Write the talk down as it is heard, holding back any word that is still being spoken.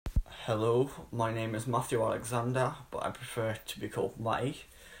Hello, my name is Matthew Alexander, but I prefer to be called Matty.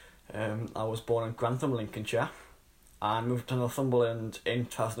 I was born in Grantham, Lincolnshire, and moved to Northumberland in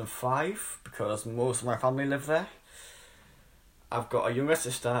 2005 because most of my family live there. I've got a younger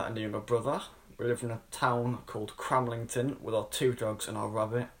sister and a younger brother. We live in a town called Cramlington with our two dogs and our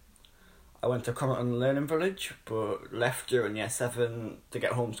rabbit. I went to Cromarton Learning Village, but left during year 7 to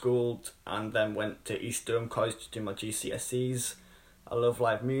get homeschooled, and then went to East Durham College to do my GCSEs. I love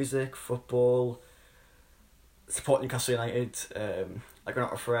live music, football, support Newcastle United, like going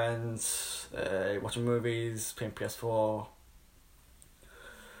out with friends, watching movies, playing PS4.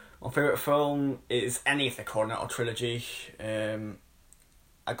 My favourite film is any of the Cornetto trilogy.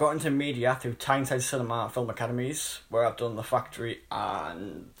 I got into media through Tyneside Cinema Film Academies, where I've done The Factory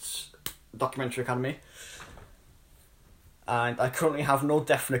and Documentary Academy. And I currently have no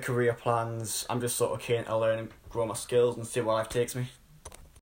definite career plans. I'm just sort of keen to learn and grow my skills and see where life takes me.